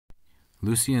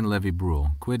Lucien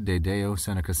Lévy-Bruhl, Quid de Deo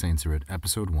Seneca Senserit,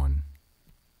 Episode 1.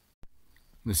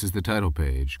 This is the title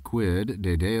page. Quid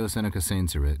de Deo Seneca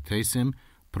Senserit, thesim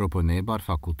proponebat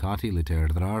facultati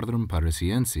literarum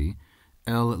parisiensi,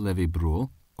 L. Lévy-Bruhl,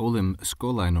 olim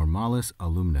scholae normalis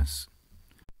alumnus.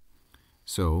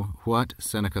 So, what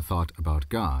Seneca thought about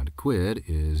God. Quid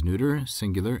is neuter,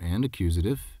 singular, and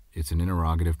accusative. It's an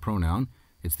interrogative pronoun.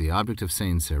 It's the object of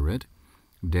Senserit.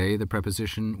 De, the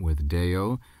preposition, with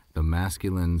deo, the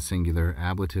masculine singular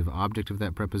ablative object of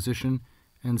that preposition,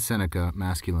 and Seneca,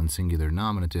 masculine singular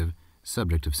nominative,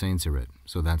 subject of Senserit.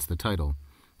 So that's the title.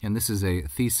 And this is a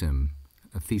thesim,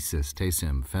 a thesis,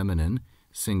 thesim, feminine,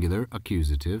 singular,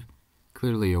 accusative,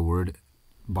 clearly a word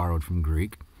borrowed from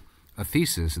Greek, a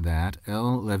thesis that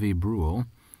L. Lévy-Bruhl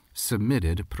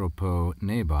submitted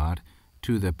proponebat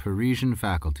to the Parisian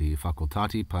faculty,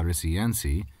 facultati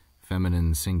parisiensi,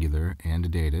 feminine singular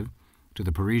and dative, to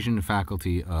the Parisian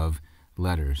faculty of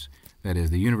letters, that is,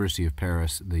 the University of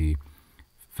Paris, the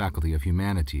Faculty of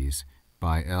Humanities,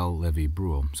 by L.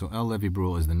 Lévy-Bruhl. So L.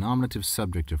 Lévy-Bruhl is the nominative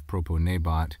subject of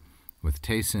proponebat, with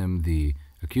thesim, the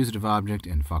accusative object,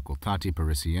 and facultati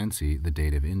parisiensi, the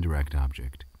dative indirect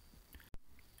object.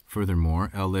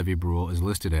 Furthermore, L. Lévy-Bruhl is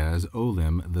listed as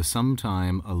olim, the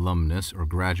sometime alumnus or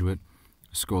graduate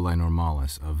scholae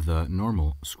normalis of the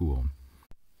normal school.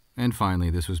 And finally,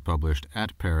 this was published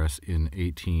at Paris in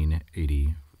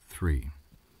 1883.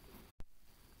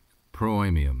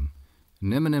 Proemium.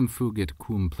 Neminem fugit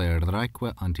cum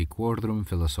pleraeque antiquordium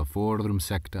philosophorum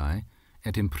sectae,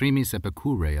 et imprimis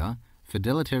Epicurea,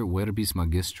 fideliter verbis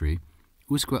magistri,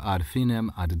 usque ad finem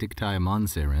ad dictae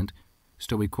manserent,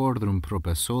 stoicordrum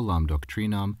prope solam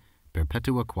doctrinam,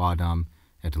 perpetua quadam,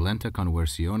 et lenta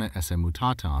conversione esse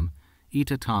mutatam,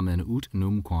 ita tamen ut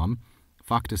numquam,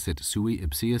 facta sui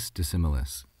ipsius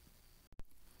dissimilis.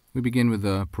 We begin with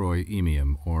the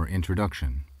proemium, or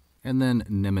introduction, and then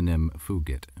neminem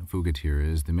fugit. Fugit here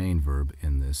is the main verb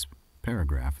in this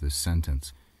paragraph, this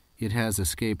sentence. It has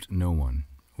escaped no one.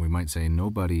 We might say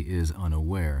nobody is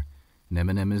unaware.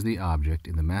 Neminem is the object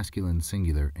in the masculine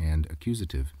singular and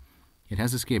accusative. It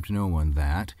has escaped no one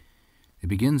that. It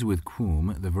begins with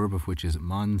cum, the verb of which is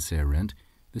manserent.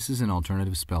 This is an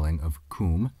alternative spelling of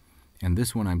cum, and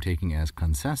this one I'm taking as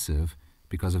concessive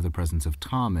because of the presence of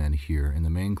tamen here in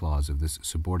the main clause of this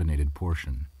subordinated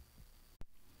portion.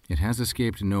 It has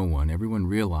escaped no one. Everyone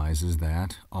realizes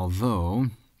that, although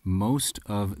most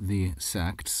of the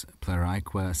sects,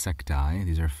 pleraeque sectae,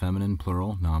 these are feminine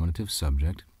plural nominative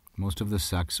subject, most of the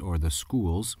sects or the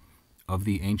schools of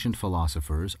the ancient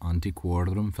philosophers,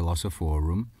 antiquordium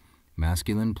philosophorum,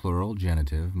 masculine plural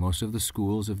genitive, most of the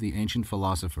schools of the ancient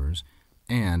philosophers,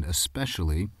 and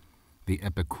especially the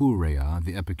Epicurea,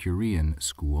 the Epicurean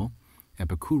school.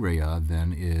 Epicurea,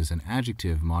 then, is an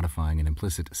adjective modifying an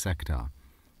implicit secta,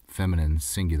 feminine,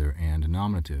 singular, and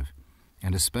nominative,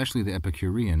 and especially the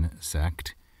Epicurean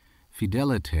sect,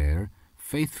 fideliter,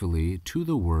 faithfully to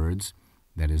the words,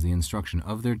 that is the instruction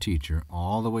of their teacher,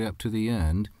 all the way up to the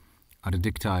end, ad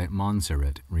dictae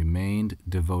manserit, remained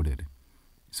devoted.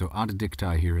 So ad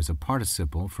dictae here is a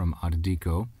participle from ad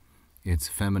dico. It's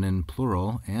feminine,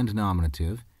 plural, and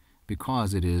nominative,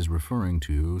 because it is referring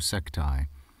to sectae,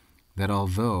 that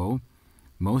although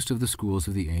most of the schools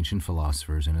of the ancient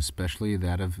philosophers, and especially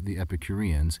that of the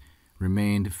Epicureans,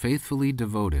 remained faithfully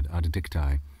devoted, ad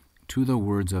dictae, to the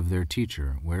words of their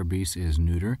teacher, where bis is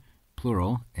neuter,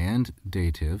 plural, and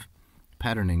dative,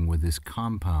 patterning with this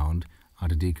compound,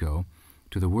 ad dico,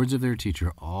 to the words of their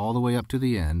teacher all the way up to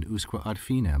the end, usque ad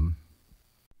finem.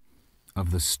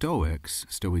 Of the Stoics,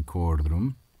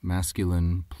 stoicordrum,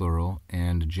 masculine, plural,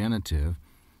 and genitive,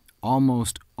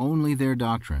 almost only their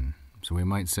doctrine, so we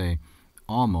might say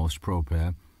almost prope,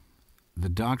 the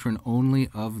doctrine only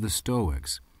of the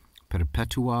Stoics,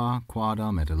 perpetua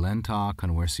quadam et lenta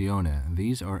conversione.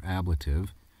 These are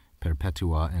ablative,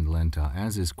 perpetua and lenta,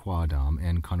 as is quadam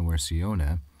and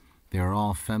conversione. They are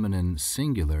all feminine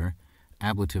singular,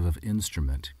 ablative of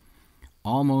instrument.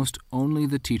 Almost only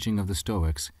the teaching of the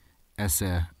Stoics,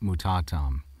 esse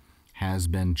mutatam, has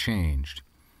been changed.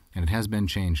 And it has been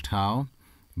changed how?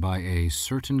 By a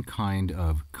certain kind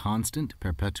of constant,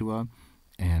 perpetua,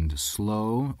 and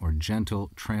slow or gentle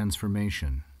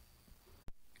transformation.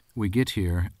 We get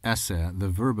here esse, the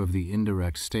verb of the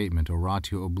indirect statement,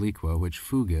 oratio obliqua, which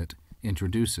fugit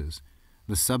introduces.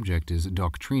 The subject is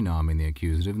doctrinam in the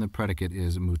accusative, and the predicate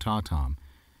is mutatam.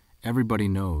 Everybody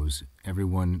knows,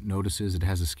 everyone notices, it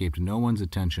has escaped no one's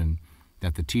attention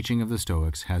that the teaching of the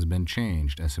Stoics has been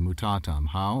changed, esse mutatam.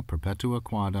 How? Perpetua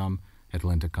quadam et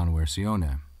lenta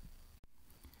conversione.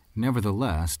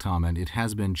 Nevertheless, tamen, it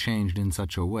has been changed in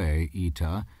such a way,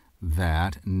 ita,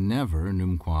 that never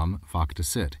numquam facta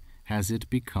sit has it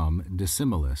become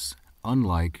dissimilus,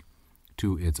 unlike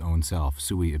to its own self,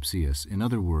 sui ipsius. In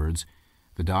other words,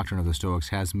 the doctrine of the Stoics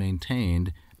has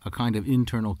maintained a kind of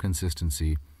internal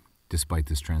consistency despite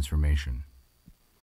this transformation.